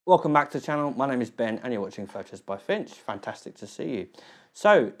Welcome back to the channel. My name is Ben and you're watching Photos by Finch. Fantastic to see you.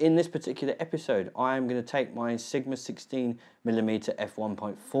 So in this particular episode, I am going to take my Sigma 16mm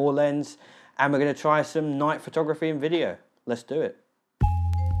F1.4 lens and we're going to try some night photography and video. Let's do it.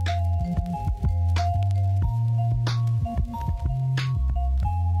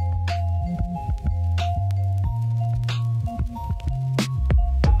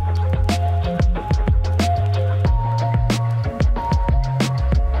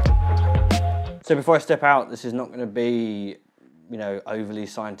 So before I step out, this is not going to be, overly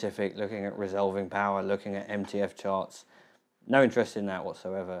scientific, looking at resolving power, looking at MTF charts. No interest in that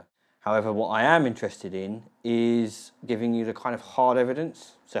whatsoever. However, what I am interested in is giving you the kind of hard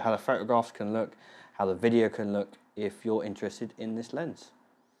evidence, so how the photographs can look, how the video can look, if you're interested in this lens.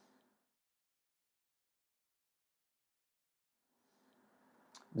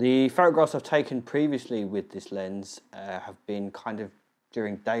 The photographs I've taken previously with this lens have been kind of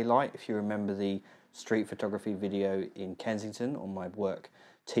during daylight. If you remember the street photography video in Kensington on my work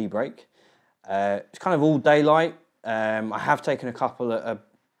tea break, it's kind of all daylight. I have taken a couple at an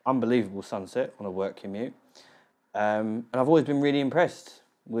unbelievable sunset on a work commute, and I've always been really impressed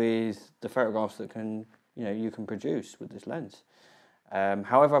with the photographs that you can produce with this lens.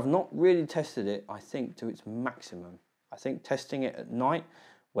 However, I've not really tested it, I think, to its maximum. I think testing it at night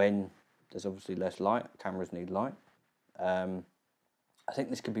when there's obviously less light, cameras need light, I think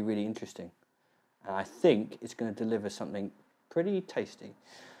this could be really interesting. And I think it's going to deliver something pretty tasty.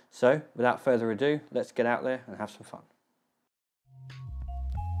 So, without further ado, let's get out there and have some fun.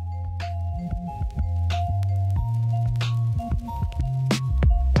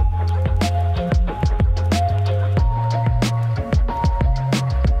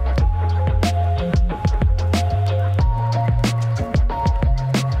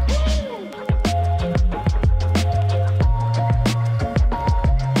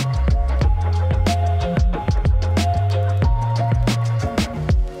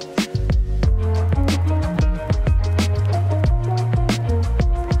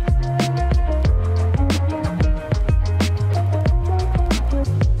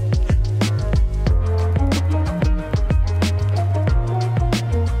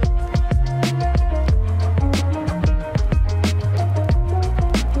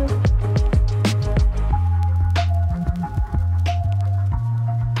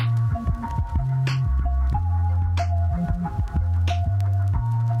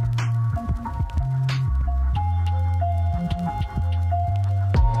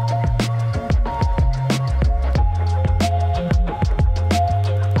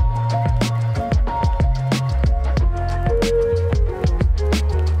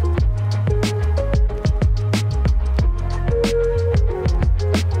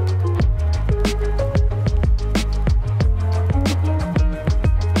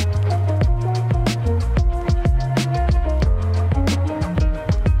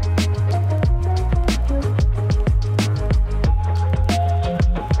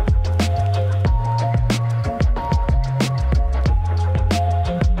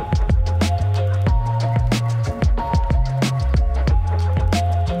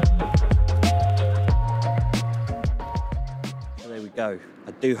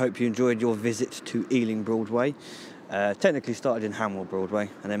 I do hope you enjoyed your visit to Ealing Broadway. Technically started in Hanwell Broadway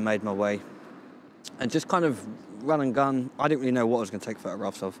and then made my way and just kind of run and gun. I didn't really know what I was going to take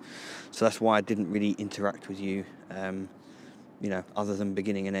photographs of, so that's why I didn't really interact with you, other than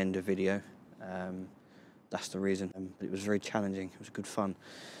beginning and end of video. That's the reason. But it was very challenging. It was good fun.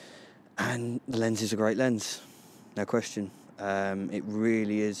 And the lens is a great lens, no question. It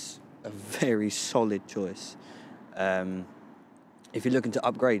really is a very solid choice. If you're looking to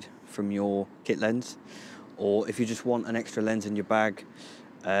upgrade from your kit lens, or if you just want an extra lens in your bag,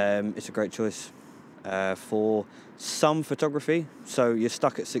 it's a great choice for some photography. So you're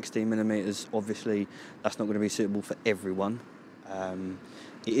stuck at 16mm, obviously that's not going to be suitable for everyone.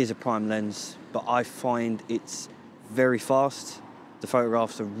 It is a prime lens, but I find it's very fast. The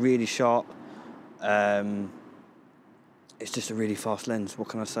photographs are really sharp. It's just a really fast lens. What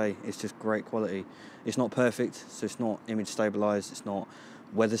can I say? It's just great quality. It's not perfect, so it's not image stabilized. It's not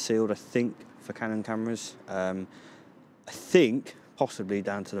weather sealed, I think, for Canon cameras. I think possibly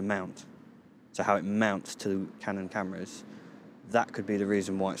down to the mount. So how it mounts to Canon cameras. That could be the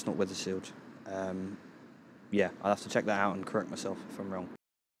reason why it's not weather sealed. Yeah, I'll have to check that out and correct myself if I'm wrong.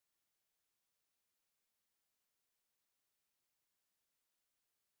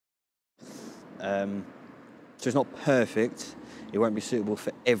 So it's not perfect, it won't be suitable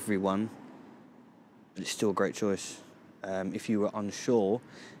for everyone, but it's still a great choice. If you were unsure,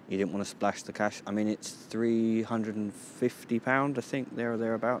 you didn't want to splash the cash. I mean, it's £350, I think, there or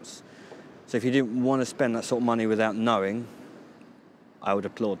thereabouts. So if you didn't want to spend that sort of money without knowing, I would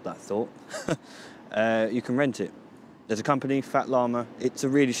applaud that thought. You can rent it. There's a company, Fat Llama. It's a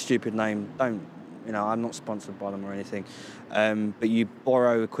really stupid name. Don't, you know, I'm not sponsored by them or anything. But you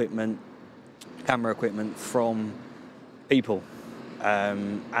borrow equipment, camera equipment from people.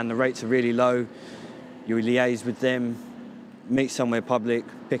 And the rates are really low. You liaise with them, meet somewhere public,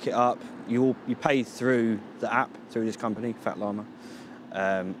 pick it up. You pay through the app, through this company, Fat Llama.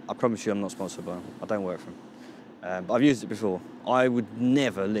 I promise you I'm not sponsored by them. I don't work for them. But I've used it before. I would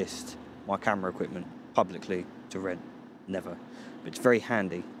never list my camera equipment publicly to rent. Never. But it's very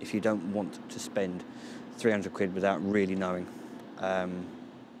handy if you don't want to spend 300 quid without really knowing.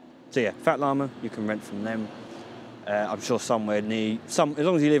 So yeah, Fat Llama, you can rent from them. I'm sure somewhere near, as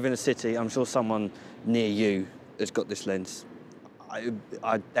long as you live in a city, I'm sure someone near you has got this lens. I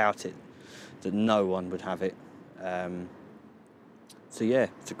doubt it, that no one would have it. So yeah,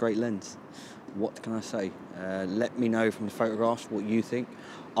 it's a great lens. What can I say? Let me know from the photographs what you think.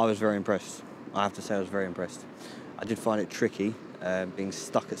 I was very impressed. I have to say I was very impressed. I did find it tricky, being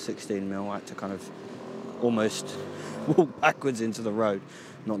stuck at 16mm. I had to kind of almost walk backwards into the road.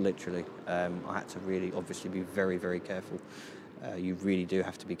 Not literally. I had to really, obviously, be very, very careful. You really do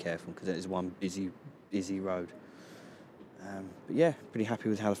have to be careful because it is one busy road. But yeah, pretty happy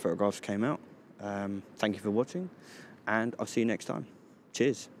with how the photographs came out. Thank you for watching, and I'll see you next time.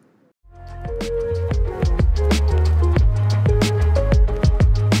 Cheers.